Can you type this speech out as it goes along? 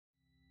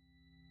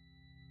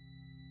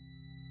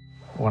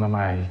One of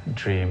my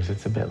dreams,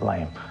 it's a bit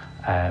lame.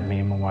 Me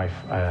and my wife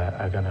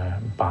are going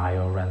to buy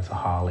or rent a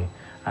Harley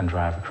and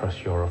drive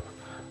across Europe,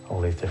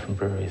 all these different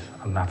breweries,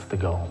 and that's the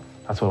goal.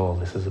 That's what all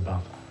this is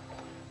about,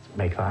 to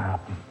make that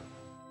happen.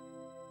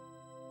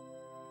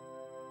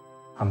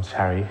 I'm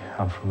Terry,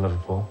 I'm from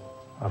Liverpool.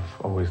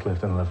 I've always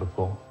lived in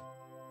Liverpool.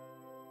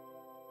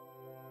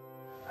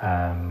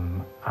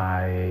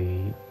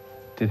 I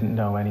didn't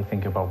know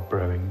anything about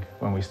brewing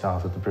when we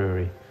started the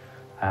brewery.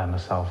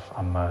 Myself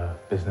and my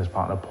business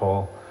partner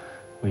Paul,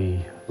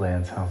 we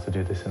learned how to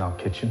do this in our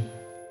kitchen.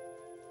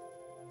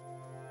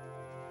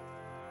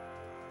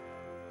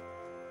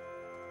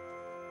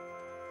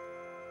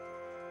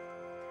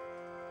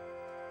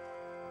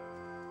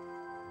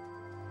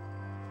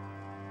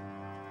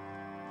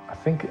 I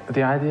think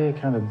the idea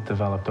kind of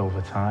developed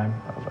over time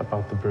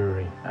about the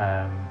brewery.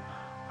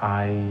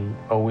 I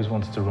always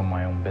wanted to run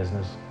my own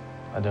business.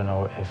 I don't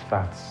know if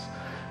that's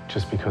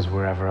just because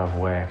wherever I've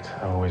worked,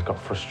 I've always got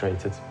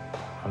frustrated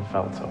and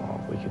felt, oh,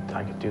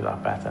 I could do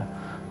that better.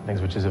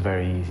 Things which is a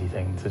very easy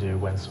thing to do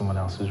when someone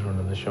else is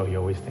running the show. You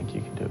always think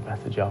you can do a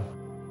better job.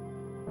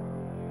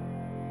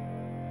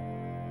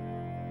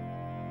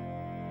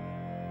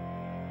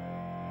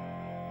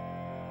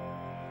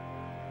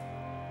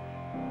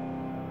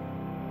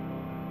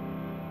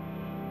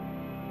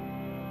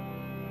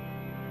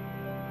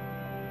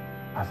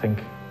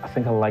 I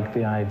think I like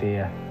the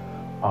idea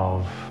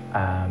of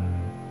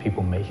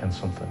people making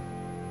something,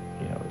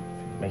 you know,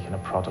 making a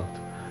product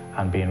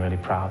and being really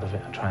proud of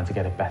it and trying to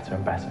get it better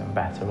and better and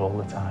better all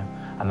the time.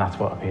 And that's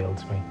what appealed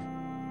to me.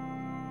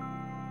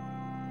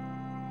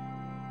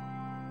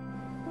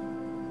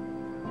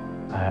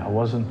 I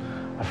wasn't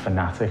a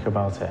fanatic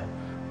about it,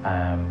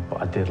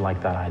 but I did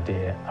like that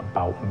idea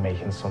about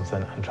making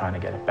something and trying to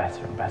get it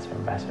better and better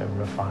and better and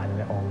refining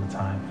it all the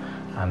time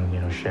and, you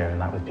know, sharing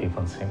that with people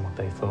and seeing what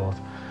they thought.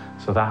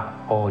 So that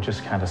all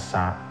just kind of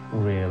sat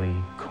really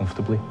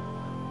comfortably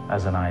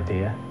as an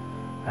idea.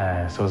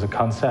 So as a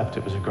concept,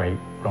 it was a great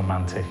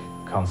romantic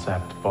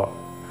concept, but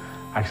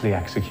actually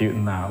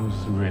executing that was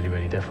really,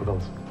 really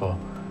difficult. But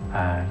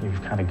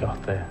you've kind of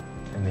got there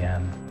in the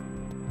end.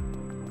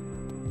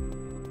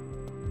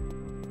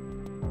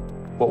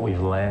 What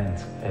we've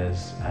learned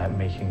is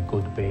making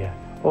good beer,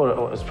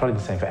 or it's probably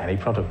the same for any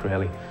product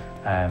really.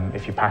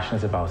 If you're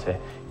passionate about it,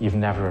 you've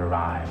never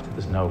arrived.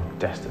 There's no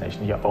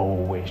destination. You're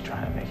always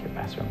trying to make it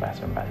better and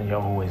better and better.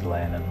 You're always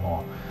learning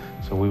more.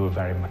 So we were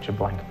very much a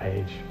blank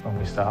page when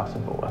we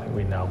started, but I think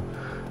we know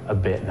a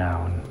bit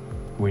now and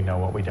we know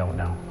what we don't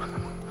know.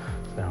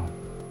 So.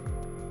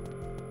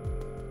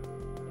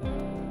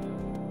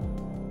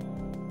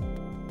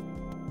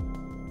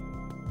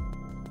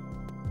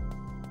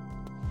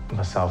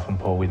 Myself and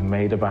Paul, we'd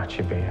made a batch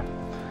of beer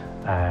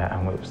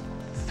and it was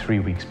 3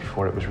 weeks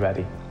before it was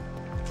ready.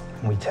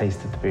 And we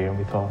tasted the beer and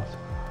we thought,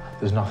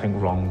 there's nothing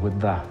wrong with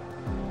that.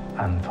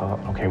 And thought,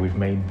 okay, we've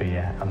made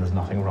beer and there's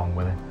nothing wrong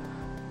with it.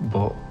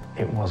 But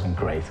it wasn't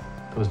great.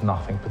 There was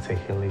nothing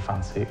particularly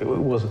fancy.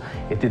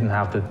 It didn't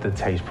have the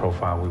taste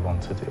profile we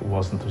wanted. There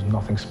was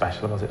nothing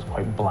special about it. It was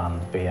quite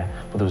bland beer,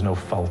 but there was no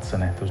faults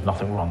in it. There was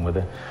nothing wrong with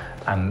it.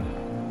 And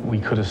we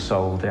could have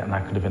sold it and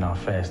that could have been our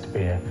first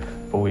beer.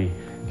 But we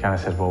kind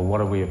of said, well,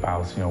 what are we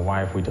about? You know, why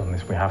have we done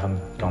this? We haven't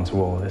gone to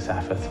all of this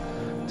effort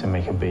to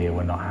make a beer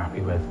we're not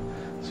happy with.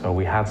 So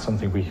we had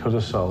something we could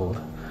have sold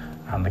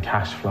and the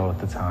cash flow at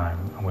the time,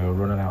 and we were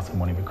running out of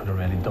money. We could have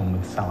really done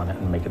with selling it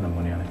and making the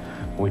money on it.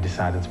 But we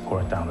decided to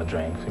pour it down the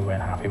drain because we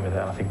weren't happy with it.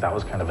 And I think that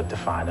was kind of a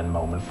defining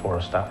moment for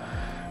us, that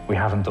we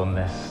haven't done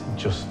this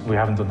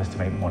to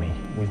make money.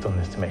 We've done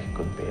this to make a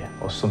good beer,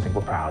 or something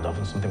we're proud of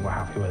and something we're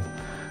happy with.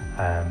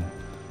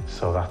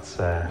 So that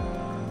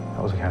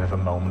was a kind of a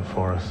moment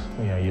for us.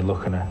 You know, you're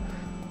looking at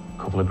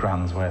a couple of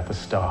grand's worth of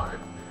stock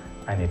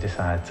and you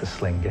decide to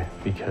sling it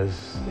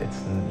because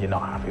you're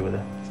not happy with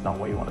it. It's not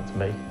what you want it to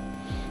be.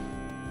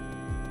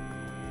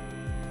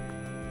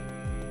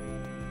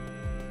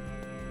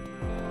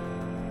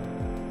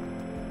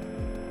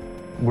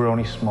 We're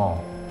only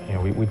small. You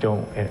know, we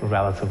don't,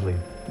 relative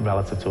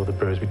to other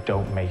brewers, we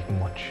don't make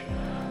much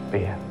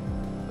beer.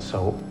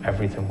 So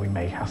everything we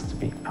make has to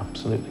be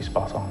absolutely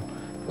spot on,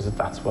 because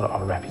that's what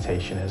our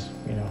reputation is,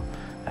 you know,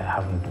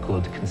 having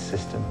good,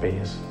 consistent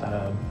beers that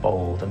are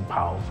bold and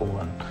powerful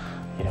and,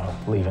 you know,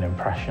 leave an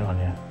impression on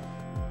you.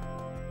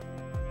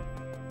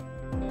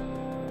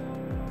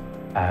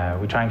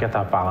 We try and get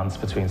that balance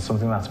between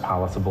something that's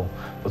palatable,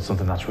 but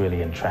something that's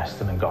really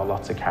interesting and got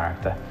lots of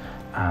character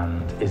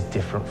and is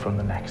different from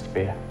the next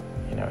beer.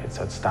 You know, it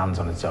stands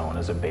on its own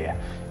as a beer.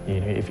 You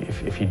know,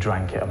 if you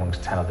drank it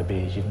amongst 10 other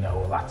beers, you'd know,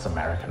 well, that's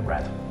American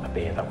Red, a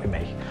beer that we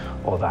make,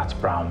 or that's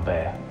Brown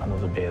Beer,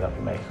 another beer that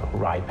we make, or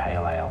Rye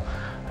Pale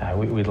Ale.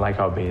 We'd like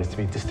our beers to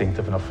be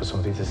distinctive enough for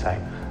somebody to say,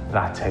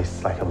 that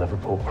tastes like a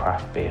Liverpool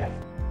craft beer.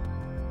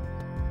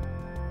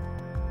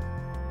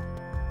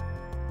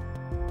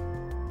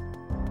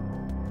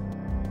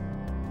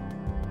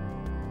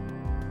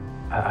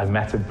 I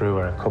met a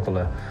brewer a couple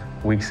of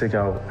weeks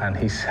ago, and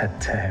he said,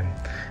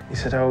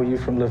 oh, are you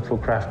from Liverpool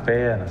Craft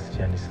Beer? And I said,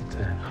 yeah. And he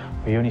said,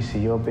 we only see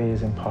your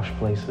beers in posh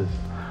places.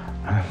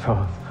 And I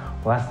thought,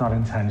 well, that's not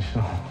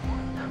intentional,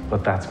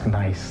 but that's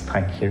nice,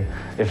 thank you.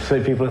 If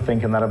people are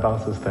thinking that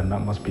about us, then that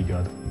must be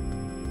good.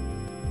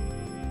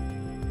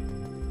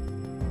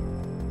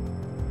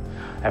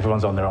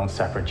 Everyone's on their own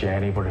separate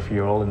journey, but if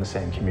you're all in the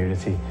same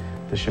community,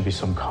 there should be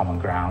some common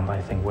ground,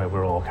 I think, where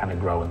we're all kind of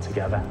growing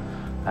together.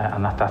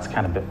 And that's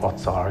kind of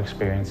what our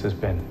experience has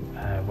been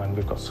when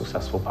we've got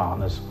successful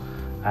partners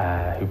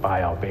who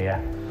buy our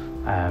beer.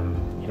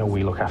 You know,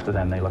 we look after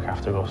them, they look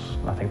after us.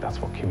 And I think that's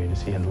what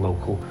community and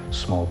local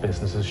small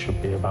businesses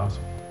should be about.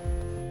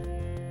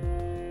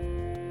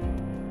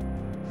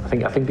 I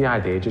think the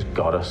idea just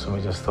got us, and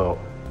we just thought,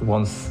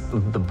 once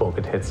the bug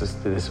had hit us,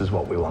 this was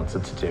what we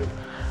wanted to do.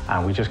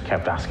 And we just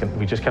kept asking,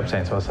 we just kept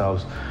saying to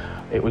ourselves,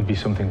 it would be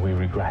something we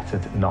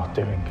regretted not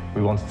doing.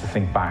 We wanted to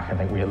think back and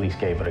think we at least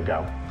gave it a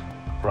go,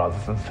 rather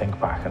than think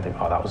back and think,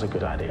 oh, that was a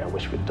good idea, I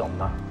wish we'd done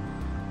that.